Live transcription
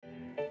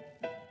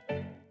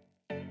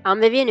I'm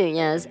Vivian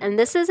Nunez, and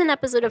this is an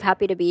episode of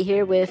Happy to Be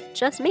Here with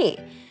just me.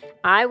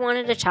 I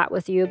wanted to chat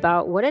with you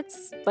about what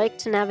it's like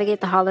to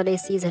navigate the holiday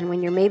season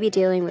when you're maybe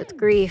dealing with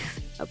grief,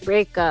 a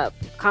breakup,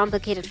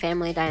 complicated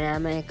family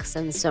dynamics,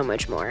 and so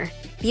much more.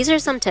 These are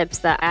some tips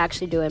that I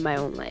actually do in my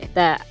own life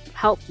that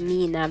help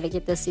me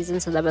navigate this season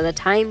so that by the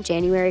time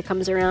January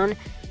comes around,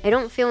 I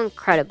don't feel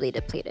incredibly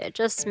depleted,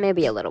 just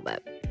maybe a little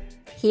bit.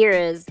 Here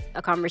is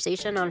a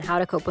conversation on how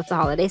to cope with the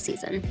holiday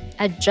season.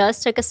 I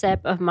just took a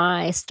sip of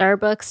my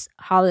Starbucks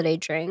holiday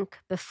drink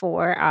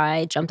before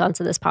I jumped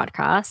onto this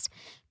podcast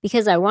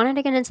because I wanted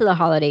to get into the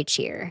holiday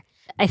cheer.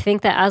 I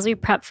think that as we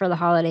prep for the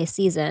holiday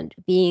season,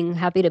 being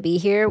happy to be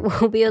here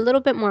will be a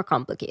little bit more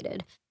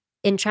complicated.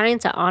 In trying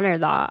to honor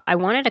that, I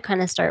wanted to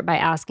kind of start by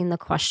asking the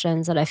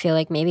questions that I feel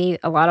like maybe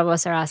a lot of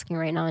us are asking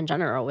right now in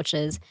general, which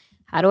is,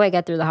 how do I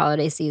get through the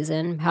holiday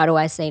season? How do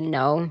I say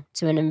no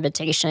to an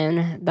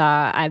invitation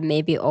that I've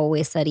maybe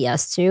always said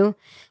yes to?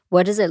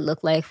 What does it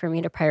look like for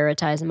me to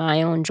prioritize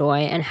my own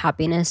joy and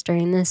happiness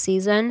during this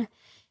season?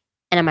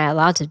 And am I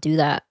allowed to do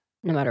that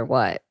no matter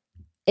what?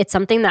 It's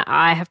something that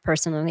I have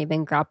personally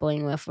been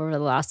grappling with over the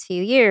last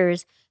few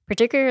years,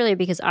 particularly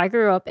because I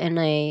grew up in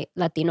a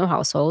Latino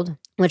household,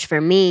 which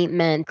for me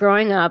meant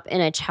growing up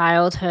in a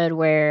childhood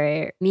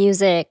where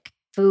music,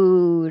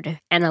 food,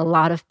 and a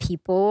lot of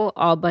people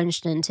all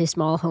bunched into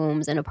small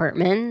homes and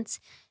apartments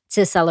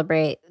to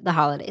celebrate the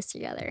holidays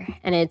together.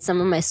 And it's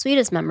some of my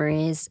sweetest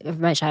memories of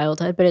my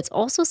childhood, but it's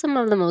also some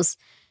of the most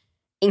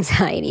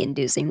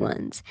anxiety-inducing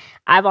ones.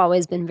 I've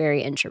always been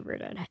very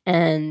introverted,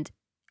 and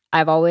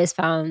I've always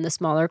found the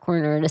smaller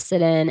corner to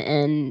sit in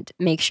and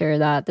make sure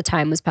that the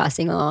time was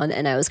passing on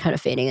and I was kind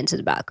of fading into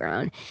the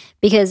background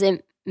because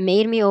it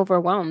made me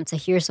overwhelmed to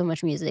hear so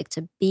much music,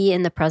 to be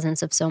in the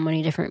presence of so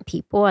many different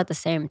people at the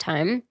same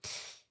time.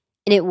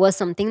 And it was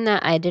something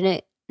that I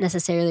didn't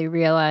necessarily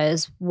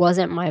realize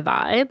wasn't my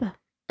vibe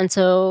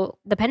until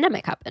the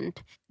pandemic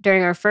happened.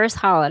 During our first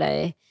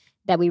holiday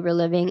that we were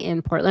living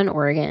in Portland,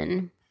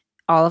 Oregon,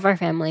 all of our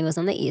family was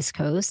on the East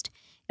Coast.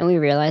 And we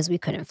realized we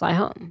couldn't fly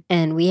home.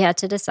 And we had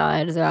to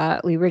decide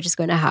that we were just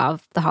going to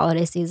have the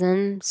holiday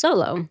season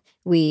solo.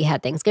 We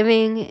had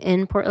Thanksgiving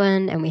in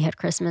Portland and we had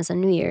Christmas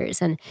and New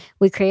Year's. And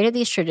we created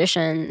these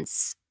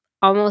traditions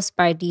almost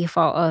by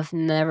default of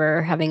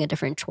never having a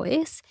different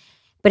choice.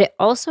 But it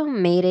also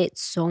made it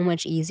so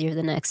much easier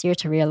the next year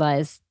to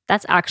realize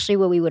that's actually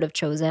what we would have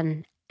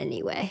chosen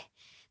anyway.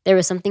 There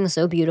was something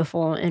so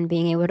beautiful in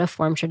being able to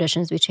form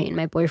traditions between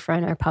my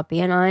boyfriend, our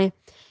puppy, and I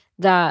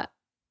that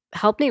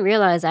helped me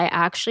realize I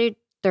actually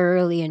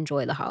thoroughly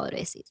enjoy the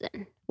holiday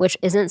season, which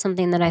isn't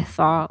something that I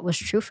thought was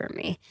true for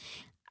me.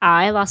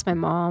 I lost my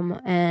mom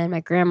and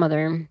my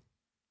grandmother,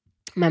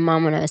 my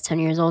mom when I was 10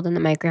 years old, and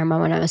then my grandma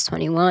when I was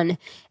 21.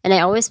 And I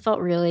always felt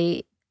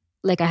really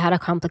like I had a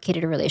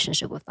complicated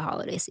relationship with the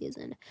holiday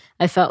season.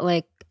 I felt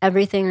like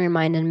everything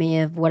reminded me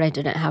of what I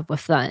didn't have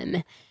with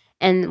them.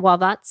 And while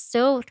that's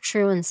still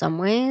true in some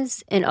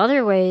ways, in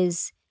other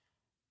ways,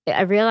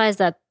 I realized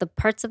that the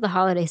parts of the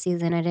holiday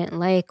season I didn't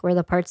like were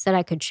the parts that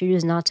I could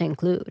choose not to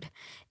include.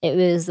 It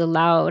was the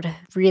loud,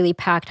 really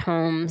packed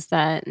homes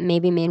that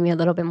maybe made me a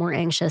little bit more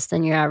anxious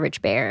than your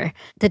average bear.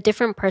 The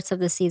different parts of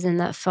the season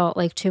that felt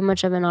like too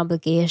much of an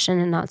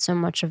obligation and not so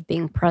much of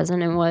being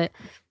present in what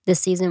this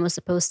season was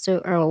supposed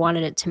to or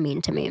wanted it to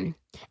mean to me.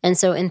 And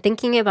so in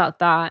thinking about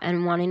that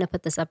and wanting to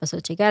put this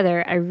episode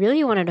together, I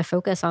really wanted to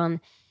focus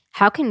on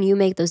how can you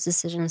make those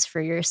decisions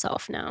for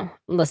yourself now?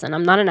 Listen,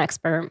 I'm not an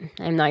expert.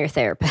 I'm not your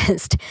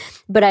therapist.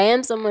 But I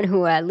am someone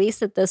who, at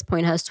least at this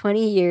point, has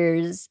 20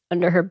 years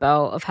under her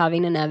belt of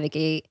having to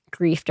navigate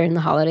grief during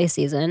the holiday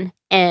season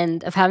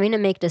and of having to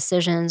make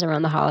decisions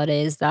around the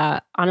holidays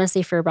that,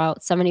 honestly, for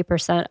about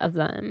 70% of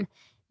them,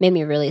 made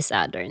me really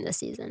sad during the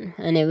season.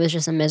 And it was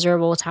just a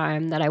miserable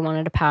time that I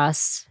wanted to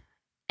pass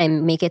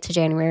and make it to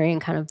January and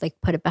kind of like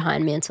put it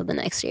behind me until the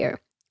next year.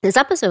 This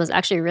episode was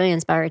actually really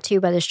inspired too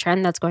by this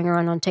trend that's going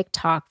around on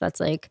TikTok that's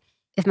like,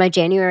 if my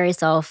January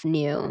self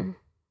knew,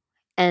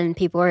 and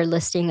people are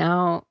listing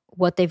out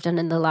what they've done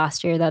in the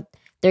last year that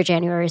their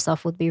January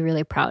self would be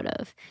really proud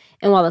of.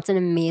 And while that's an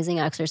amazing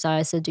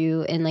exercise to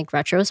do in like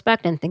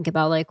retrospect and think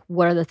about like,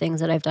 what are the things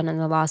that I've done in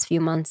the last few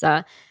months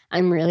that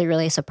I'm really,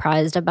 really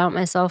surprised about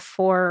myself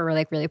for or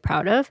like really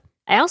proud of.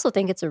 I also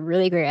think it's a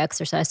really great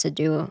exercise to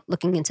do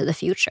looking into the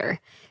future,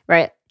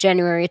 right?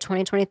 January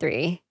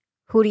 2023,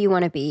 who do you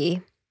want to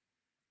be?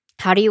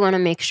 How do you want to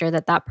make sure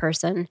that that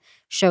person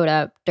showed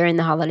up during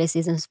the holiday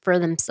seasons for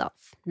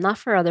themselves, not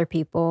for other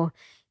people,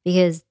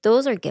 because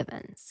those are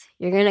givens.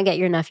 You're going to get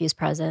your nephew's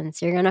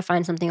presents. You're going to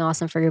find something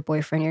awesome for your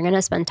boyfriend. You're going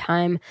to spend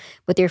time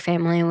with your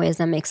family in ways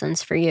that make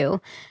sense for you.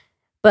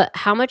 But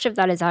how much of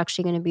that is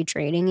actually going to be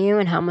draining you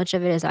and how much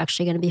of it is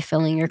actually going to be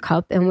filling your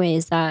cup in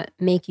ways that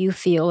make you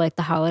feel like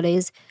the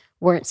holidays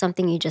weren't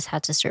something you just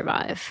had to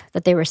survive,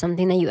 that they were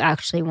something that you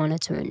actually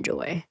wanted to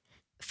enjoy?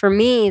 For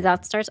me,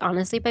 that starts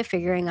honestly by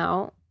figuring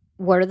out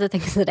what are the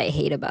things that I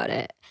hate about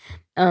it.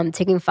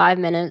 Taking 5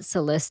 minutes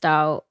to list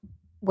out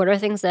what are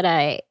things that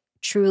I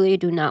truly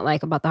do not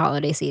like about the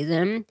holiday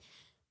season,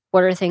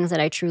 what are things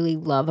that I truly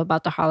love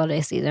about the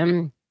holiday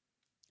season,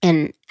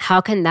 And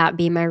how can that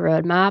be my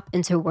roadmap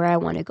into where I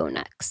want to go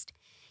next?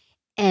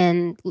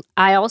 And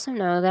I also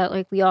know that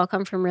like we all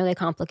come from really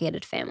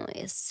complicated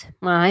families.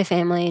 My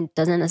family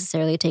doesn't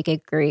necessarily take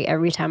it great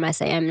every time I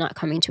say I'm not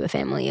coming to a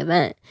family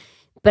event.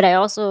 But I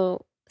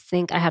also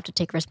think I have to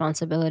take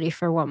responsibility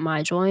for what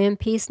my joy and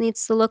peace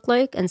needs to look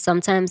like. And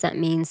sometimes that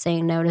means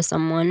saying no to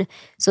someone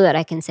so that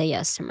I can say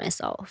yes to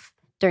myself.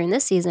 During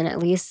this season, at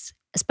least,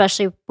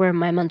 especially where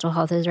my mental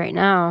health is right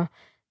now,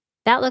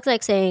 that looks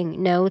like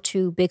saying no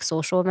to big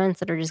social events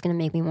that are just going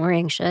to make me more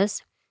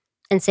anxious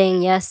and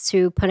saying yes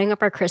to putting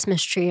up our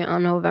Christmas tree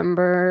on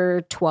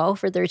November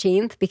 12th or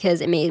 13th because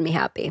it made me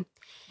happy.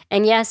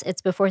 And yes,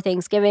 it's before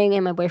Thanksgiving,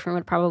 and my boyfriend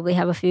would probably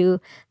have a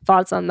few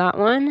thoughts on that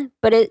one,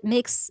 but it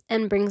makes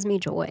and brings me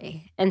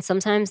joy. And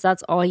sometimes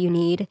that's all you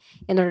need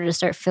in order to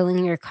start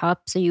filling your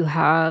cup so you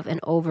have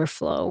an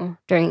overflow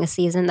during a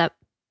season that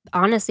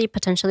honestly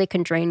potentially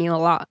can drain you a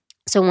lot.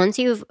 So once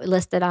you've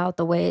listed out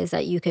the ways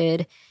that you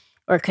could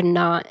or could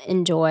not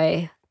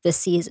enjoy the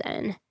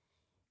season,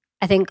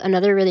 I think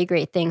another really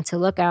great thing to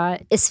look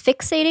at is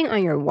fixating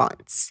on your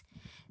wants.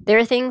 There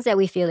are things that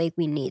we feel like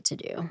we need to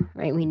do,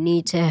 right? We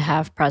need to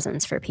have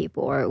presents for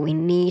people, or we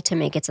need to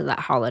make it to that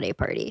holiday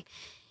party.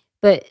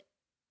 But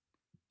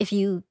if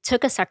you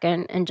took a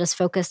second and just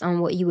focused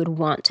on what you would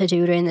want to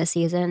do during the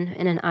season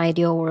in an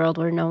ideal world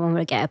where no one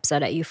would get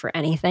upset at you for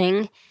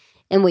anything,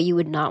 and what you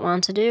would not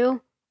want to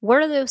do,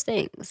 what are those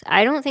things?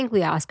 I don't think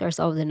we ask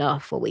ourselves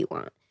enough what we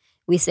want.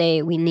 We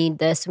say we need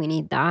this, we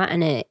need that,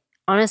 and it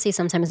honestly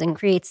sometimes then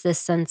creates this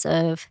sense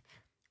of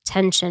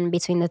tension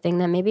between the thing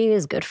that maybe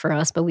is good for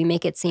us, but we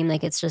make it seem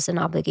like it's just an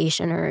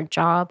obligation or a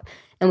job,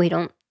 and we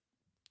don't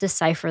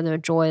decipher the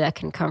joy that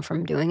can come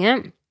from doing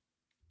it.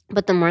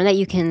 But the more that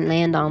you can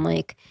land on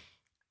like,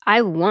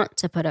 I want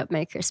to put up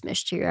my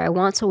Christmas tree, or I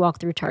want to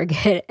walk through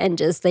Target and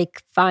just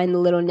like find the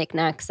little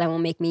knickknacks that will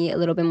make me a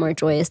little bit more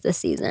joyous this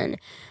season,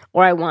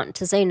 or I want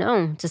to say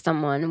no to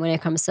someone when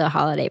it comes to a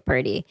holiday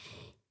party.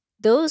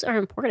 Those are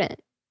important.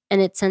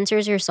 And it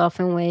centers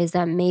yourself in ways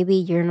that maybe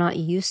you're not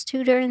used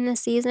to during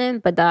this season,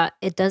 but that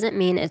it doesn't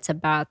mean it's a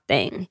bad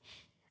thing.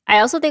 I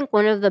also think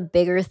one of the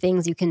bigger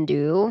things you can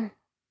do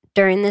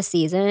during this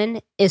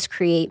season is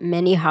create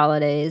mini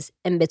holidays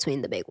in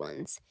between the big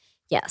ones.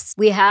 Yes,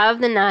 we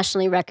have the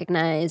nationally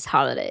recognized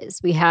holidays.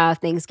 We have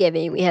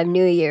Thanksgiving, we have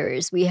New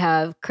Year's, we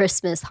have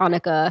Christmas,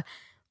 Hanukkah,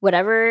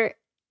 whatever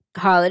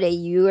holiday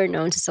you are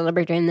known to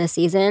celebrate during this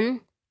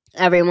season,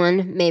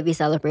 everyone may be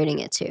celebrating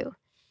it too.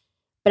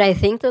 But I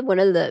think that one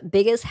of the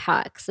biggest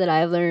hacks that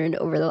I've learned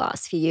over the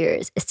last few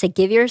years is to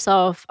give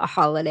yourself a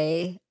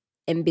holiday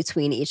in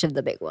between each of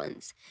the big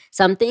ones.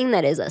 Something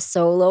that is a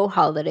solo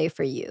holiday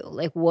for you.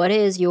 Like, what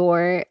is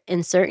your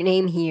insert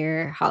name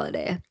here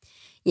holiday?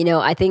 You know,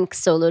 I think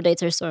solo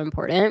dates are so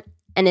important.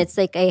 And it's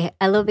like a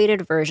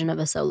elevated version of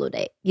a solo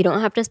date. You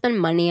don't have to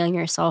spend money on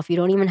yourself. You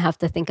don't even have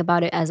to think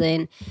about it as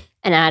an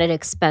added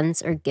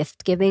expense or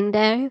gift giving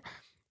day.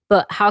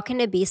 But how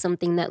can it be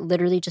something that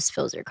literally just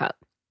fills your cup?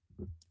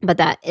 But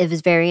that it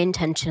was very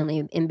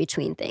intentionally in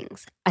between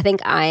things. I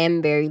think I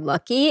am very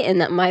lucky in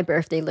that my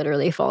birthday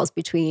literally falls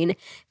between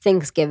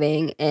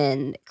Thanksgiving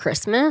and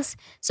Christmas.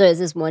 So it's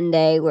this one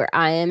day where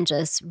I am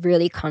just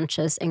really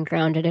conscious and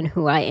grounded in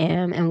who I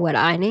am and what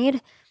I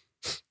need.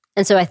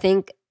 And so I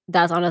think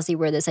that's honestly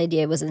where this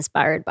idea was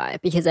inspired by,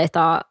 because I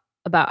thought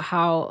about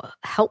how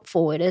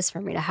helpful it is for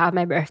me to have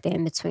my birthday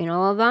in between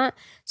all of that,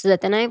 so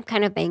that then I'm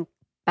kind of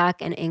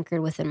back and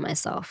anchored within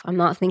myself. I'm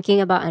not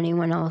thinking about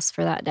anyone else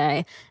for that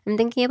day. I'm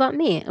thinking about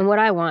me and what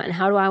I want and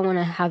how do I want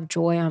to have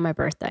joy on my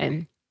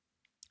birthday.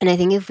 And I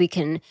think if we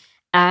can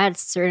add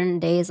certain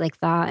days like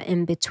that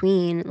in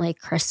between, like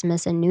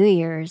Christmas and New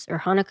Year's or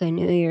Hanukkah and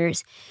New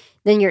Year's,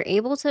 then you're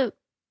able to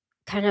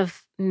kind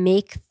of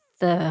make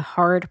the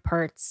hard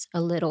parts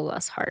a little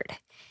less hard.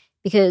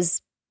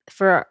 Because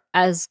for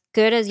as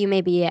good as you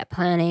may be at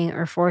planning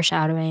or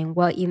foreshadowing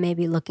what you may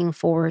be looking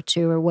forward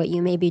to or what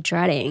you may be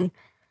dreading,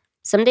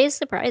 some days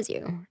surprise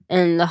you.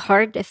 And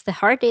if the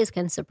hard days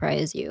can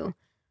surprise you,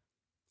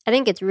 I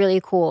think it's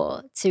really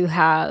cool to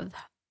have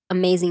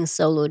amazing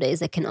solo days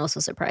that can also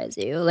surprise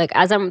you. Like,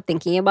 as I'm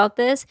thinking about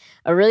this,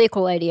 a really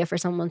cool idea for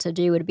someone to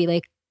do would be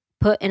like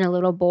put in a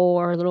little bowl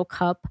or a little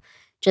cup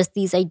just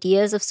these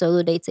ideas of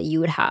solo dates that you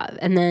would have,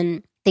 and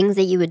then things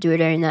that you would do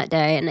during that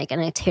day, and like an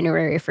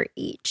itinerary for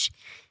each.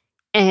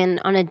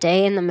 And on a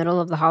day in the middle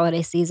of the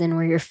holiday season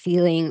where you're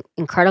feeling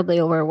incredibly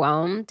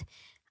overwhelmed,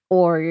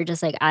 or you're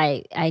just like,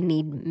 I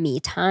need me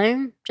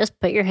time, just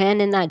put your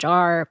hand in that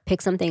jar,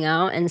 pick something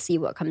out and see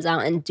what comes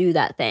out and do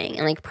that thing.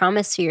 And like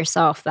promise to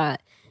yourself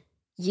that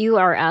you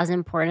are as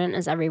important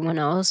as everyone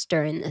else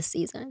during this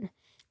season.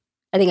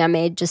 I think I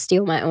may just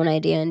steal my own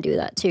idea and do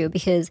that too,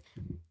 because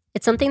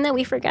it's something that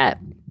we forget.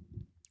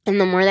 And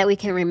the more that we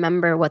can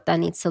remember what that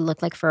needs to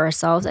look like for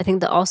ourselves, I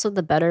think that also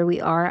the better we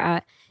are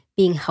at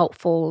being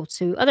helpful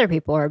to other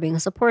people, or being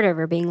supportive,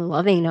 or being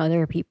loving to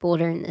other people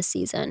during this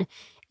season,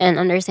 and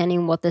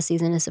understanding what the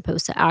season is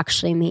supposed to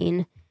actually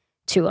mean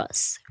to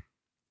us.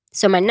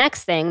 So my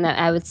next thing that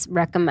I would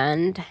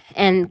recommend,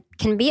 and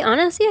can be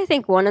honestly, I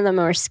think one of the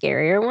more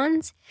scarier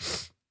ones,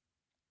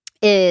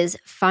 is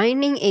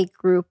finding a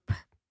group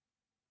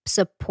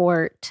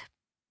support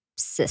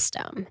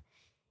system.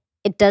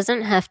 It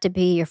doesn't have to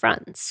be your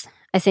friends.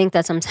 I think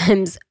that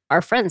sometimes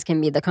our friends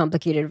can be the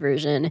complicated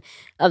version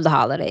of the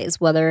holidays,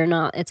 whether or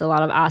not it's a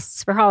lot of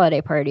asks for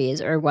holiday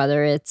parties, or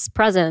whether it's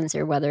presents,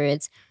 or whether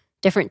it's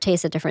different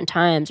tastes at different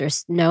times, or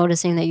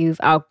noticing that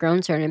you've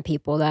outgrown certain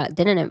people that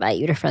didn't invite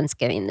you to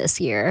Friendsgiving this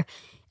year,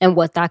 and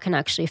what that can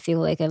actually feel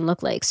like and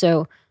look like.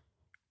 So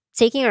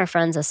taking our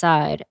friends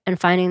aside and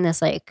finding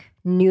this like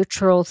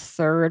neutral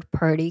third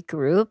party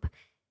group,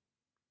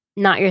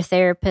 not your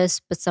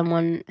therapist, but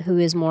someone who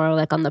is more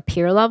like on the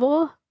peer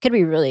level, could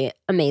be really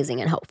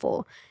amazing and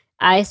helpful.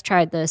 I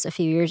tried this a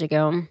few years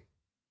ago,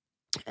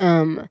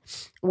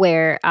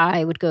 where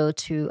I would go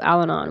to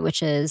Al Anon,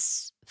 which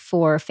is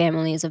for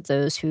families of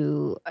those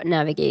who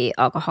navigate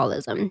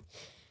alcoholism.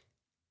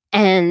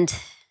 And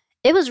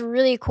it was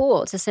really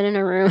cool to sit in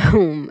a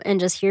room and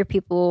just hear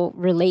people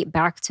relate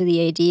back to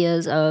the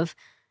ideas of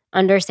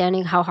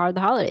understanding how hard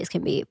the holidays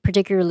can be,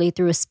 particularly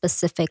through a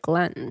specific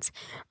lens.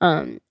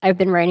 I've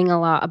been writing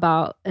a lot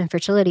about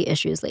infertility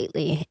issues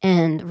lately,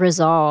 and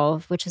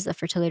Resolve, which is a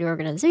fertility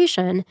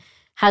organization,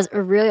 has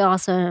a really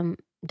awesome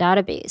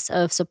database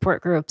of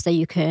support groups that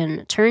you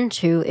can turn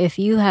to if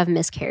you have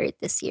miscarried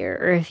this year,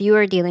 or if you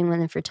are dealing with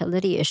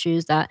infertility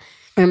issues that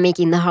are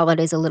making the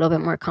holidays a little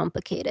bit more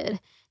complicated.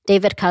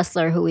 David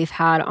Kessler, who we've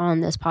had on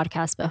this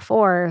podcast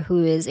before,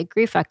 who is a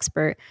grief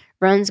expert,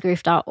 runs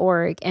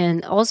grief.org,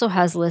 and also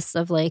has lists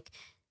of like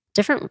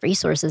different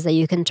resources that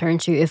you can turn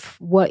to if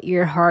what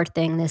your hard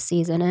thing this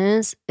season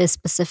is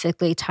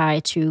specifically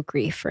tied to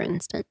grief, for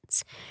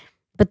instance.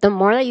 But the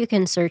more that you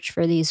can search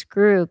for these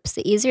groups,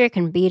 the easier it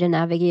can be to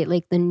navigate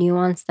like the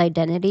nuanced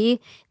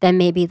identity that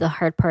may be the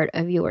hard part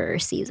of your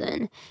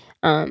season.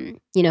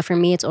 For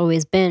me, it's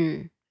always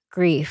been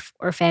grief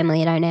or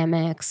family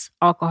dynamics,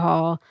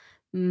 alcohol,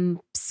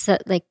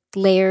 like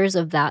layers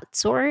of that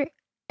sort.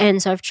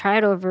 And so I've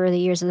tried over the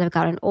years as I've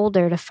gotten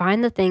older to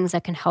find the things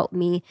that can help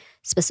me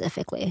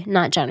specifically,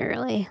 not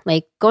generally.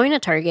 Like going to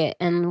Target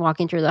and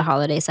walking through the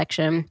holiday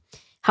section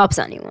helps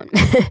anyone.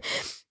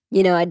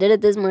 I did it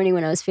this morning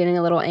when I was feeling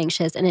a little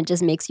anxious, and it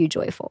just makes you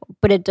joyful.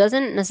 But it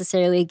doesn't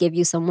necessarily give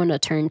you someone to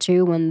turn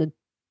to when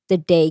the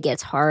day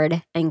gets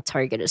hard and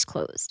Target is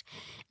closed.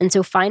 And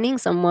so finding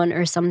someone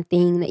or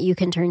something that you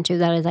can turn to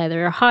that is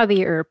either a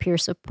hobby or a peer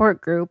support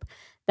group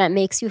that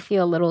makes you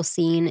feel a little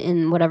seen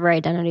in whatever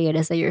identity it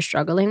is that you're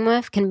struggling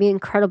with can be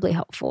incredibly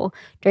helpful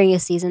during a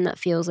season that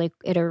feels like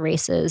it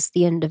erases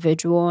the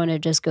individual and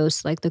it just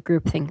goes to like the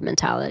groupthink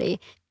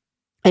mentality.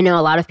 I know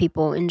a lot of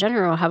people in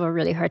general have a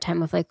really hard time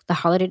with like the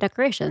holiday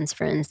decorations,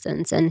 for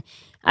instance, and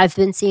I've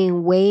been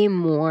seeing way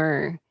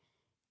more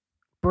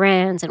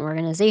brands and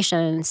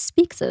organizations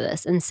speak to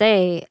this and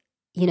say,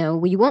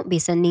 we won't be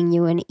sending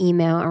you an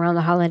email around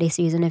the holiday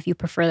season if you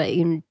prefer that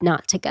you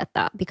not to get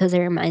that because it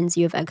reminds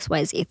you of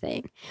XYZ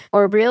thing.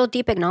 Or real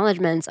deep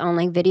acknowledgments on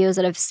like videos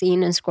that I've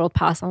seen and scrolled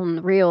past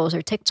on Reels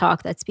or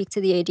TikTok that speak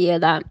to the idea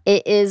that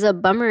it is a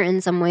bummer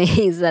in some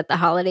ways that the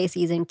holiday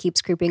season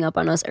keeps creeping up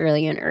on us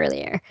earlier and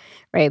earlier,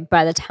 right?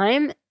 By the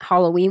time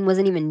Halloween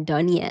wasn't even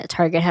done yet,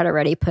 Target had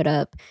already put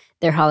up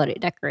their holiday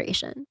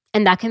decoration.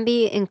 And that can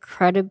be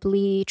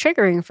incredibly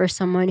triggering for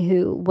someone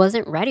who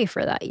wasn't ready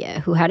for that yet,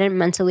 who hadn't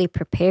mentally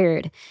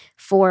prepared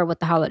for what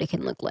the holiday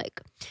can look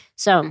like.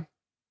 So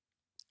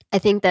I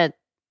think that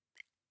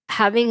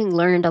having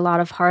learned a lot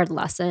of hard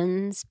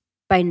lessons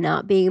by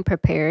not being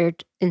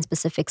prepared in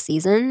specific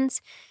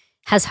seasons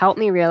has helped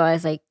me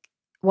realize, like,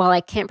 while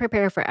I can't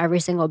prepare for every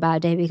single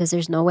bad day because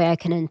there's no way I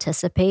can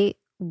anticipate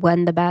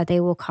when the bad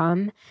day will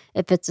come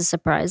if it's a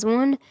surprise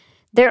one,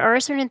 there are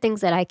certain things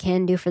that I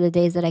can do for the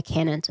days that I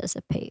can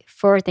anticipate,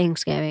 for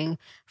Thanksgiving,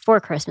 for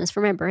Christmas,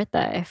 for my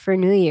birthday, for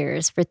New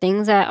Year's, for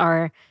things that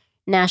are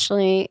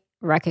nationally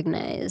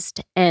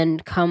recognized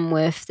and come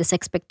with this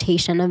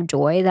expectation of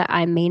joy that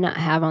I may not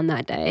have on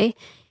that day.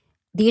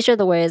 These are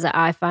the ways that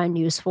I find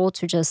useful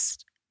to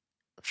just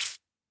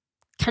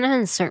kind of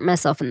insert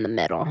myself in the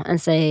middle and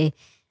say,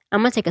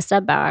 I'm going to take a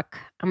step back.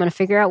 I'm going to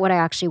figure out what I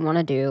actually want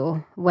to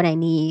do, what I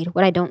need,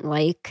 what I don't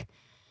like,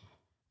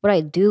 what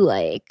I do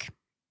like.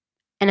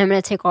 And I'm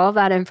going to take all of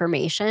that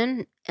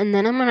information, and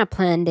then I'm going to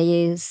plan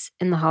days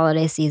in the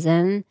holiday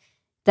season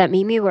that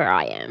meet me where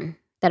I am,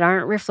 that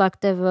aren't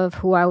reflective of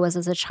who I was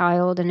as a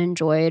child and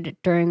enjoyed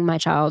during my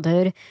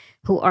childhood,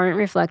 who aren't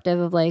reflective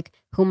of like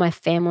who my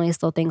family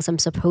still thinks I'm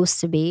supposed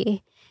to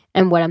be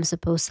and what I'm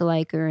supposed to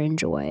like or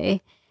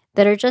enjoy,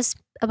 that are just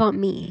about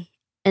me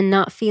and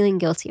not feeling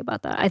guilty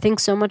about that. I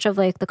think so much of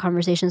like the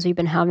conversations we've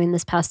been having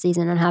this past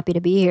season on Happy to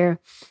Be Here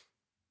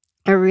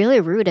are really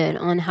rooted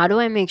on how do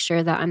I make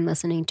sure that I'm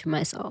listening to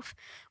myself?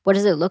 What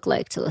does it look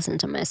like to listen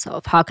to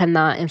myself? How can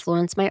that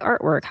influence my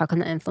artwork? How can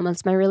that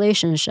influence my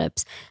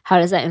relationships? How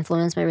does that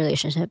influence my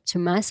relationship to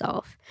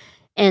myself?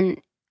 And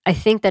I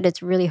think that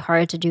it's really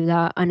hard to do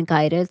that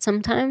unguided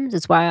sometimes.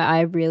 It's why I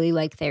really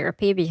like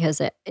therapy,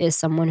 because it is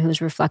someone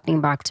who's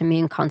reflecting back to me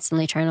and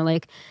constantly trying to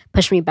like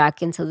push me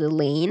back into the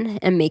lane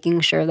and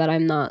making sure that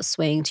I'm not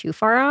swaying too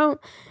far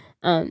out.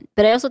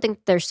 But I also think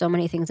there's so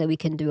many things that we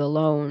can do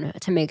alone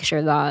to make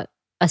sure that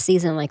a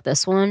season like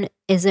this one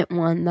isn't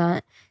one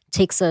that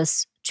takes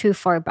us too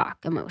far back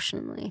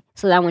emotionally.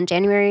 So that when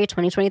January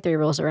 2023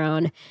 rolls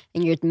around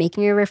and you're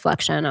making your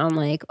reflection on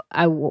like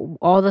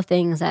all the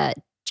things that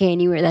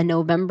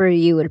November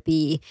you would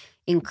be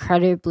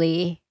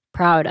incredibly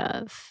proud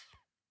of,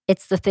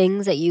 it's the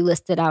things that you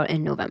listed out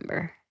in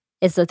November.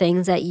 It's the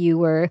things that you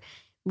were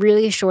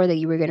really sure that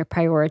you were going to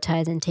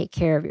prioritize and take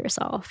care of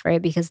yourself,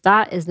 right? Because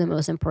that is the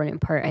most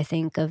important part, I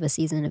think, of a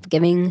season of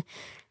giving,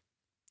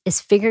 is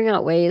figuring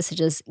out ways to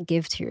just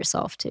give to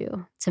yourself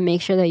too, to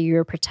make sure that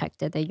you're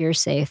protected, that you're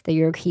safe, that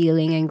you're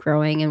healing and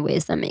growing in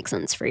ways that make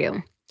sense for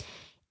you.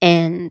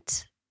 And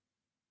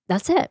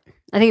that's it.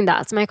 I think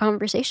that's my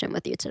conversation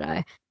with you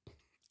today.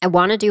 I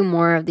want to do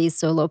more of these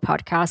solo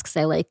podcasts because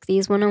I like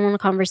these one-on-one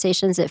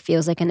conversations. It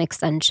feels like an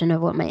extension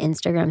of what my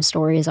Instagram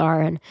stories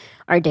are and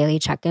our daily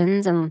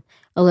check-ins, and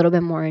a little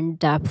bit more in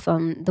depth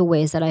on the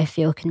ways that I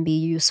feel can be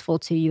useful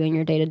to you in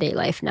your day-to-day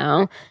life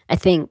now. I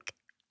think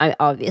I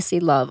obviously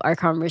love our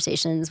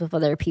conversations with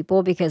other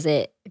people because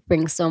it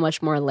brings so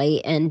much more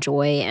light and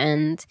joy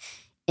and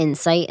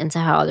insight into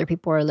how other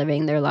people are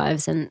living their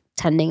lives and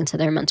tending to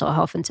their mental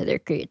health and to their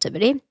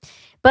creativity.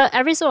 But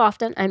every so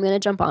often, I'm going to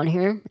jump on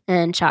here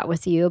and chat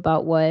with you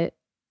about what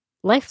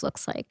life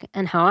looks like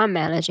and how I'm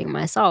managing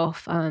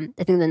myself. I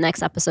think the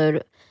next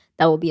episode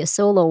that will be a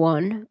solo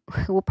one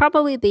will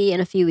probably be in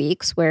a few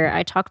weeks, where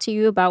I talk to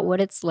you about what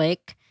it's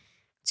like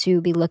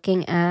to be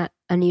looking at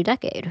a new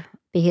decade,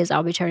 because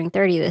I'll be turning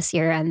 30 this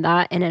year, and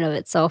that in and of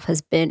itself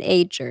has been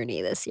a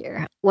journey this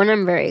year. One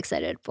I'm very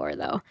excited for,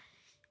 though.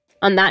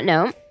 On that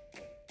note,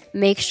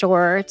 make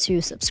sure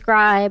to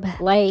subscribe,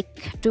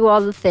 like, do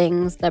all the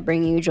things that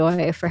bring you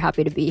joy for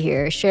Happy to Be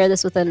Here. Share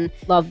this with a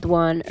loved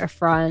one, a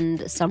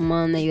friend,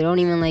 someone that you don't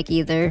even like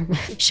either.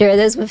 Share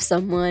this with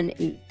someone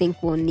you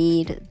think will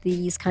need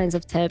these kinds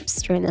of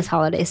tips during this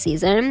holiday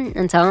season,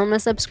 and tell them to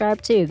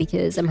subscribe too,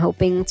 because I'm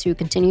hoping to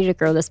continue to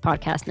grow this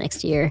podcast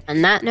next year.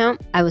 On that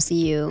note, I will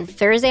see you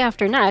Thursday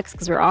after next,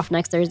 because we're off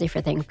next Thursday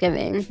for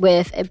Thanksgiving,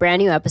 with a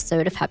brand new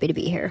episode of Happy to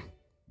Be Here.